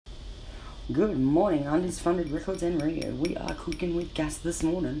Good morning, Undisfunded Records and Radio. We are cooking with gas this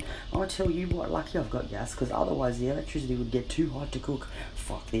morning. I'll tell you what, lucky I've got gas, because otherwise the electricity would get too hot to cook.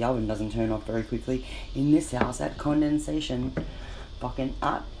 Fuck, the oven doesn't turn off very quickly. In this house, at condensation, fucking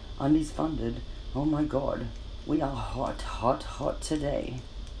at Undisfunded, oh my god, we are hot today.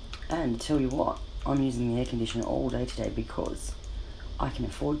 And tell you what, I'm using the air conditioner all day today because I can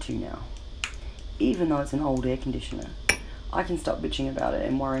afford to now. Even though it's an old air conditioner, I can stop bitching about it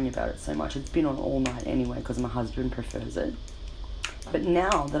and worrying about it so much. It's been on all night anyway because my husband prefers it. But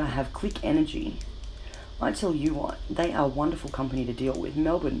now that I have Click Energy, I tell you what, they are a wonderful company to deal with,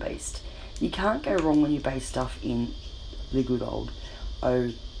 Melbourne based. You can't go wrong when you base stuff in the good old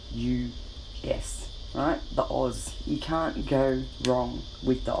OUS, right? The Oz. You can't go wrong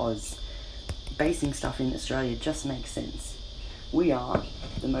with the Oz. Basing stuff in Australia just makes sense. We are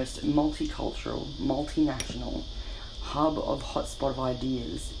the most multicultural, multinational hub of hotspot of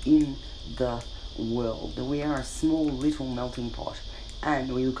ideas in the world. We are a small little melting pot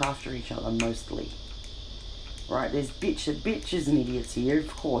and we look after each other mostly. Right, there's bitches and idiots here,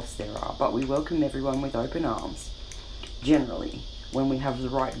 of course there are, but we welcome everyone with open arms. Generally, when we have the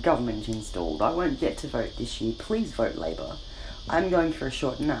right government installed. I won't get to vote this year, please vote Labour. I'm going for a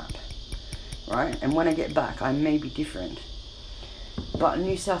short nap, right, and when I get back I may be different. But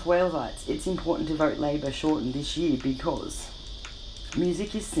New South Walesites, it's important to vote Labour shortened this year because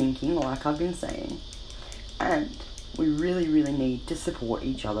music is sinking, like I've been saying, and we really need to support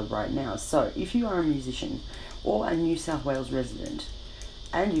each other right now. So if you are a musician or a New South Wales resident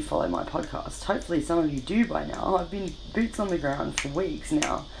and you follow my podcast, hopefully some of you do by now. I've been boots on the ground for weeks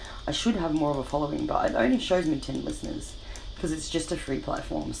now. I should have more of a following, but it only shows me 10 listeners. Because it's just a free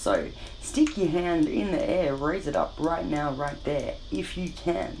platform. So stick your hand in the air, raise it up right now, right there, if you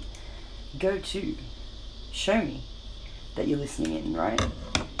can. Go to show me that you're listening in, right?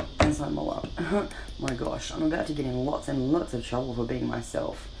 And sign them all up. My gosh, I'm about to get in lots and lots of trouble for being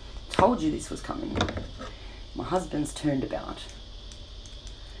myself. Told you this was coming. My husband's turned about.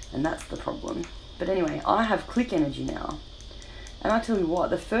 And that's the problem. But anyway, I have Click Energy now. And I tell you what,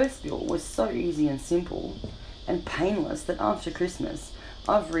 the first bill was so easy and simple and painless that after Christmas,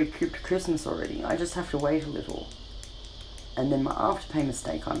 I've recouped Christmas already. I just have to wait a little. And then my afterpay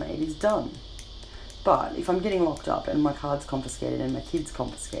mistake I made is done. But if I'm getting locked up and my card's confiscated and my kid's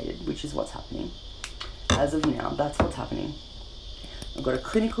confiscated, which is what's happening, as of now, that's what's happening. I've got a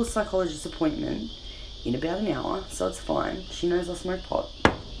clinical psychologist appointment in about an hour, so it's fine. She knows I smoke pot.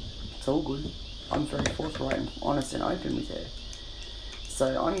 It's all good. I'm very forthright and honest and open with her.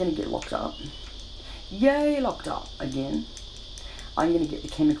 So I'm going to get locked up. Yay, locked up again. I'm going to get the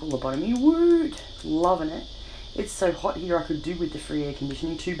chemical lobotomy. Woot! Loving it. It's so hot here I could do with the free air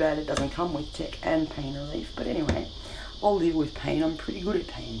conditioning. Too bad it doesn't come with tech and pain relief. But anyway, I'll deal with pain. I'm pretty good at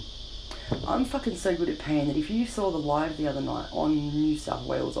pain. I'm fucking so good at pain that if you saw the live the other night on New South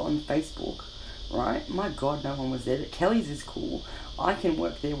Wales on Facebook, right? My god, no one was there. But Kelly's is cool. I can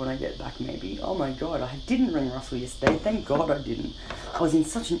work there when I get back maybe. Oh my god, I didn't ring Russell yesterday. Thank god I didn't. I was in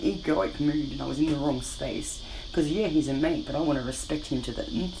such an egoic mood and I was in the wrong space. Because yeah, he's a mate, but I want to respect him to the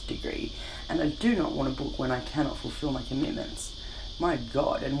nth degree. And I do not want to book when I cannot fulfill my commitments. My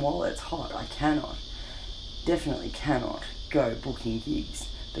god, and while it's hot, I cannot. Definitely cannot go booking gigs.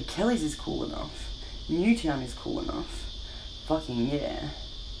 But Kelly's is cool enough. Newtown is cool enough. Fucking yeah.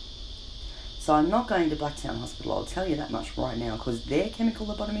 So I'm not going to Blacktown Hospital, I'll tell you that much right now, because their chemical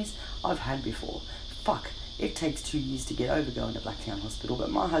lobotomies I've had before. Fuck, it takes 2 years to get over going to Blacktown Hospital,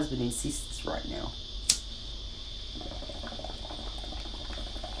 but my husband insists right now.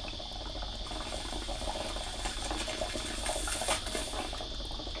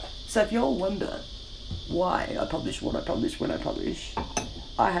 So if you all wonder why I publish what I publish when I publish,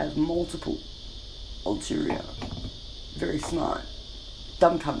 I have multiple ulterior, very smart,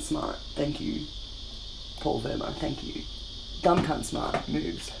 dumb cunt smart, thank you, Paul Verma, thank you, dumb cunt smart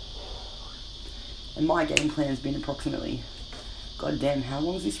moves. And my game plan's been approximately, goddamn, how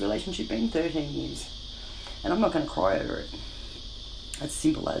long's this relationship been? 13 years. And I'm not going to cry over it. As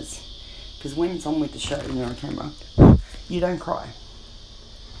simple as, because when it's on with the show and you're on camera, you don't cry,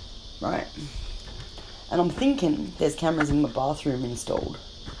 right? And I'm thinking there's cameras in my bathroom installed.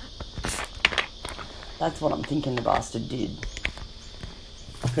 That's what I'm thinking the bastard did.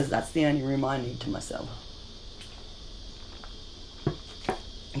 Because that's the only room I need to myself.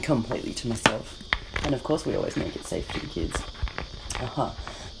 Completely to myself. And of course we always make it safe to the kids.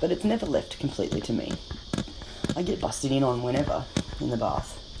 But it's never left completely to me. I get busted in on whenever in the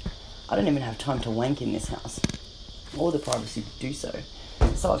bath. I don't even have time to wank in this house. Or the privacy to do so.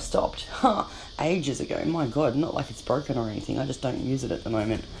 So I've stopped. Ages ago. My god, not like it's broken or anything. I just don't use it at the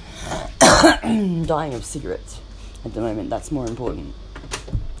moment. dying of cigarettes at the moment. That's more important.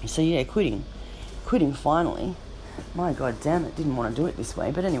 So yeah, quitting finally. My god damn it, didn't want to do it this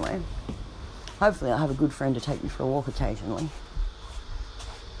way, but anyway, hopefully I'll have a good friend to take me for a walk occasionally.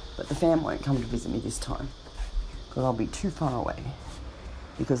 But the fam won't come to visit me this time, because I'll be too far away.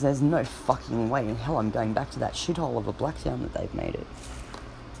 Because there's no fucking way in hell I'm going back to that shithole of a Blacktown that they've made it.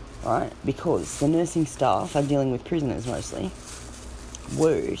 Right? Because the nursing staff are dealing with prisoners mostly.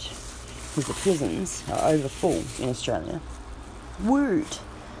 Word. Because the prisons are over full in Australia. Word.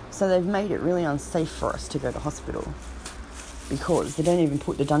 So they've made it really unsafe for us to go to hospital. Because they don't even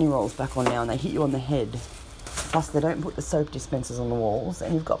put the dunny rolls back on now and they hit you on the head. Plus they don't put the soap dispensers on the walls.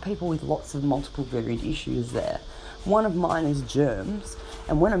 And you've got people with lots of multiple varied issues there. One of mine is germs.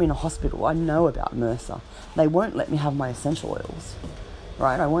 And when I'm in a hospital, I know about MRSA. They won't let me have my essential oils.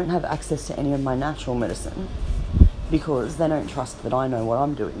 Right? I won't have access to any of my natural medicine. Because they don't trust that I know what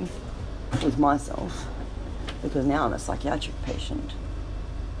I'm doing with myself. Because now I'm a psychiatric patient.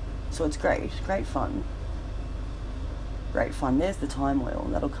 So it's great fun. Great fun. There's the thyme oil,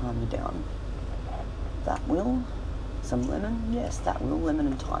 that'll calm you down. That will. Some lemon, yes, that will. Lemon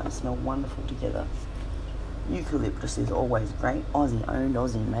and thyme smell wonderful together. Eucalyptus is always great. Aussie owned,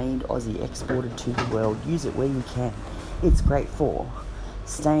 Aussie made, Aussie exported to the world. Use it where you can. It's great for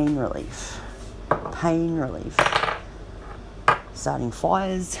stain relief, pain relief, starting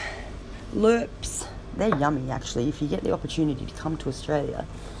fires, lerps. They're yummy actually. If you get the opportunity to come to Australia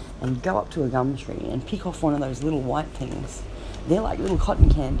and go up to a gum tree and pick off one of those little white things, they're like little cotton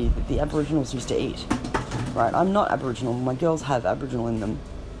candy that the Aboriginals used to eat. Right, I'm not Aboriginal, my girls have Aboriginal in them.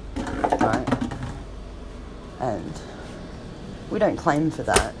 Right? And we don't claim for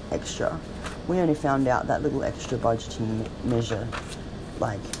that extra. We only found out that little extra budgeting measure,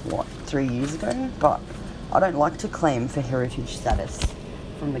 3 years ago? But I don't like to claim for heritage status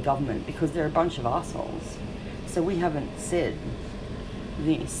from the government because they're a bunch of assholes. So we haven't said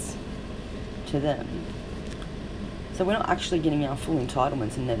this to them. So we're not actually getting our full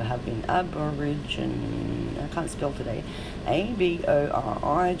entitlements and never have been. Aborigine, I can't spell today.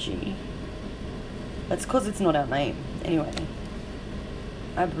 A-B-O-R-I-G. That's because it's not our name. Anyway,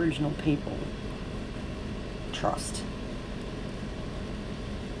 Aboriginal people trust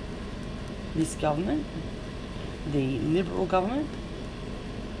this government, the Liberal government,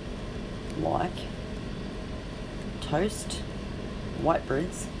 like toast, white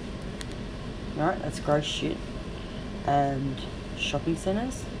breads, alright, that's gross shit, and shopping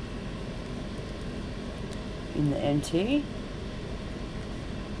centres in the NT,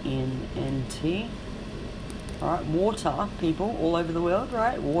 alright, water, people all over the world,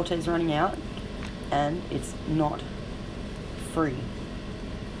 right, water is running out, and it's not free,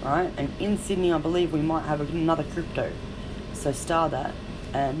 right, and in Sydney I believe we might have another crypto, so star that,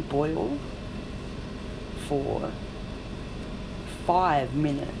 and boil for 5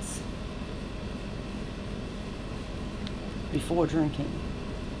 minutes before drinking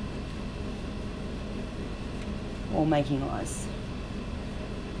or making ice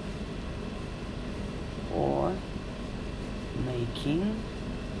or making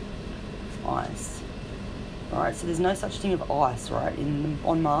ice. Alright, so there's no such thing of ice, right?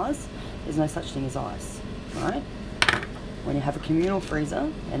 On Mars, there's no such thing as ice, right? When you have a communal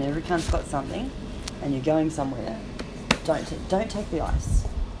freezer and every cunt's got something and you're going somewhere, don't take the ice.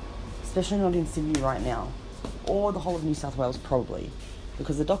 Especially not in Sydney right now. Or the whole of New South Wales probably.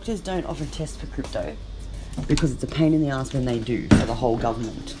 Because the doctors don't often test for crypto. Because it's a pain in the ass when they do for the whole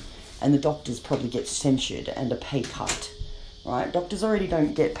government. And the doctors probably get censured and a pay cut. Right? Doctors already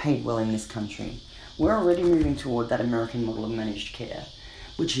don't get paid well in this country. We're already moving toward that American model of managed care.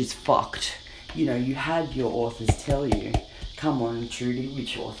 Which is fucked. You know, you had your authors tell you, come on, Trudy,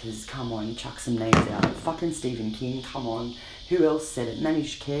 which authors? Come on, chuck some names out. Fucking Stephen King, come on. Who else said it?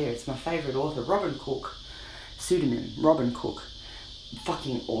 Managed care, it's my favourite author, Robin Cook. Pseudonym, Robin Cook.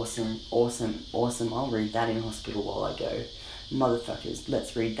 Fucking awesome. I'll read that in hospital while I go. Motherfuckers,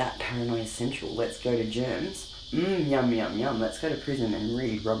 let's read that Paranoia Central. Let's go to Germs. Yum. Let's go to prison and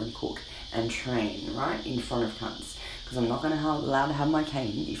read Robin Cook and train, right, in front of cunts. Because I'm not going to allowed to have my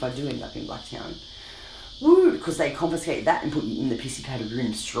cane if I do end up in Blacktown. Woo! Because they confiscate that and put you in the pissy padded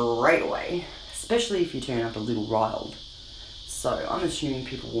room straight away. Especially if you turn up a little riled. So I'm assuming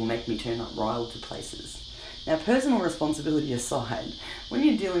people will make me turn up riled to places. Now, personal responsibility aside, when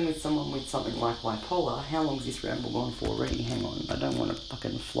you're dealing with someone with something like bipolar, how long's this ramble gone for already? Hang on, I don't want to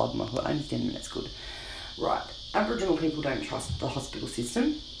fucking flood my... Only 10 minutes, good. Right, Aboriginal people don't trust the hospital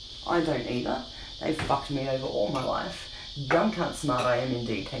system. I don't either. They've fucked me over all my life. Dumb cunt smart I am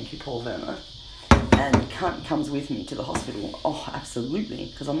indeed, thank you, Paul Werner. and the cunt comes with me to the hospital. Oh, absolutely,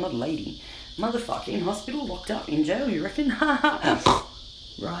 because I'm not a lady. Motherfucker, in hospital, locked up, in jail, you reckon?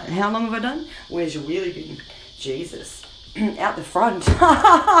 Right, how long have I done? Where's your wheelie bin? Jesus. Out the front.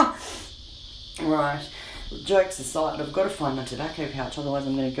 Right, jokes aside, I've got to find my tobacco pouch, otherwise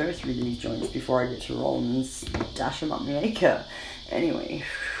I'm going to go through these joints before I get to roll and dash them up my acre. Anyway,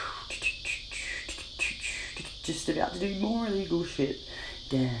 just about to do more illegal shit.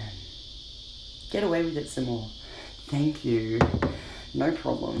 Damn. Get away with it some more. Thank you. No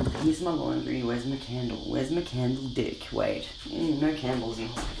problem. Here's my laundry. Where's my candle? Where's my candle, dick? Wait. No candles in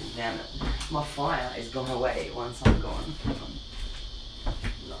hospital. Damn it. My fire is gone away once I'm gone. Hang on.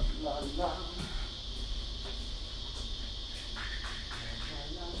 La la la.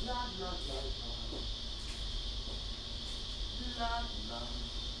 La la la la la. La la.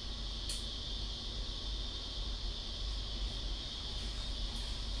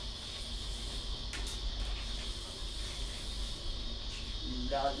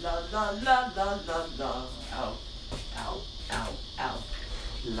 La la la la la la la. Ow, ow, ow, ow.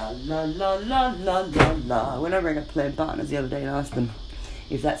 La la la la la la la. When I rang up Planned Partners the other day and asked them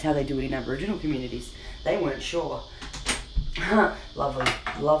if that's how they do it in Aboriginal communities, they weren't sure. Lovely,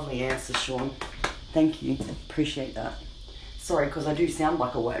 lovely answer, Sean. Thank you. Appreciate that. Sorry, because I do sound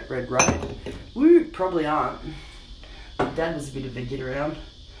like a white bread, right? Woo, probably aren't. Dad was a bit of a get around.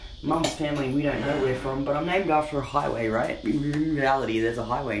 Mum's family, we don't know where from, but I'm named after a highway, right? In reality, there's a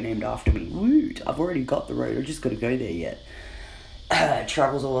highway named after me. Woot! I've already got the road, I've just got to go there yet.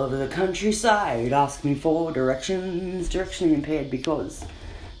 Travels all over the countryside, ask me for directions, directionally impaired because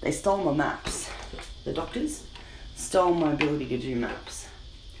they stole my maps. The doctors stole my ability to do maps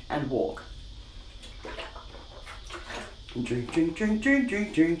and walk. Drink, drink, drink, drink,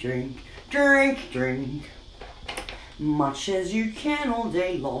 drink, drink, drink, drink, drink. Much as you can all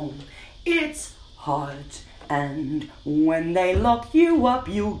day long, it's hard, and when they lock you up,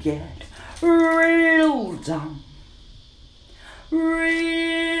 you'll get real dumb,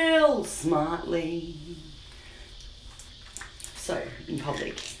 real smartly. So, in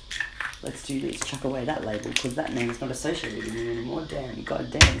public, let's do this, chuck away that label, because that name's not associated with me anymore. Damn,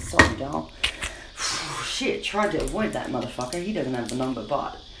 goddamn, sorry, doll. Shit, tried to avoid that motherfucker, he doesn't have the number,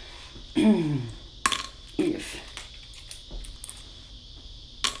 but if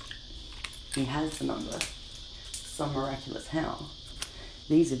he has the number, some miraculous how,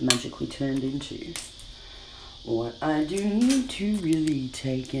 these have magically turned into what I do need to really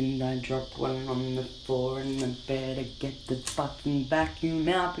take, and I drop one on the floor and I better get the fucking vacuum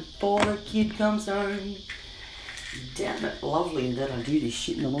out before the kid comes home. Damn it, lovely that I do this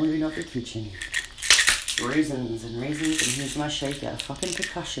shit in the laundry, not the kitchen. Reasons and reasons, and here's my shaker. Fucking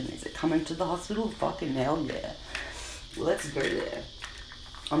percussion. Is it coming to the hospital? Fucking hell yeah. Let's go there.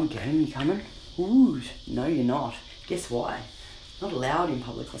 I'm game, you coming? Ooh, no you're not. Guess why? Not allowed in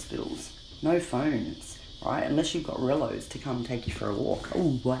public hospitals. No phones, right? Unless you've got Rellos to come take you for a walk.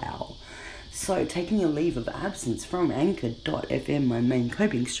 Oh, wow. So, taking a leave of absence from Anchor.fm, my main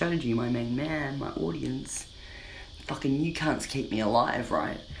coping strategy, my main man, my audience. Fucking you can't keep me alive,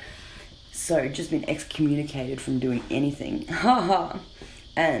 right? So, just been excommunicated from doing anything. Haha.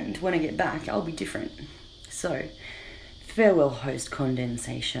 And when I get back, I'll be different. So, farewell, host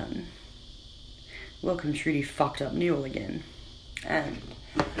condensation. Welcome, Trudy fucked up Newell again. And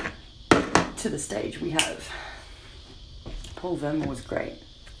to the stage we have Paul Verma was great.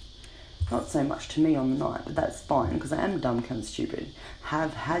 Not so much to me on the night, but that's fine, because I am dumb, cunt, stupid.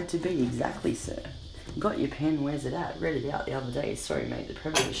 Have had to be, exactly, sir. Got your pen, where's it at? Read it out the other day. Sorry, mate, the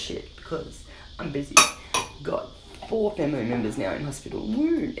prep is shit, because I'm busy. Got 4 family members now in hospital.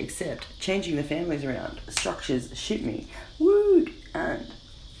 Woo! Except changing the families around. Structures shit me. Woo! And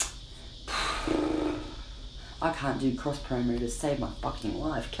I can't do cross promo to save my fucking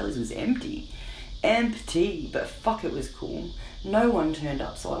life. Kelly's was empty. Empty, but fuck, it was cool. No one turned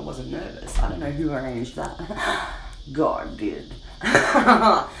up, so I wasn't nervous. I don't know who arranged that. God did.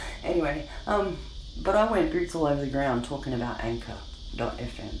 Anyway, but I went boots all over the ground talking about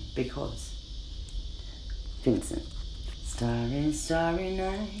Anchor.fm because Vincent, starry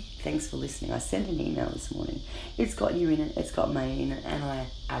night. Thanks for listening. I sent an email this morning. It's got you in it, it's got May in it, and I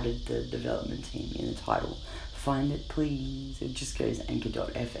added the development team in the title. Find it, please. It just goes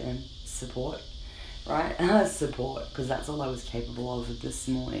Anchor.fm support, right? Support, because that's all I was capable of this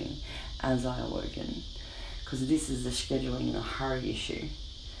morning as I awoken. Because this is the scheduling in a hurry issue.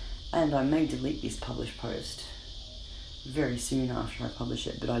 And I may delete this published post very soon after I publish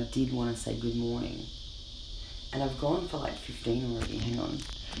it, but I did want to say good morning. And I've gone for like 15 already, hang on.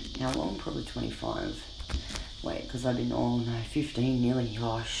 How long? Probably 25. Wait, because I've been, 15 nearly.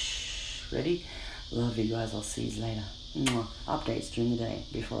 Gosh, ready? Love you guys. I'll see you later. Mwah. Updates during the day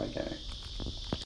before I go.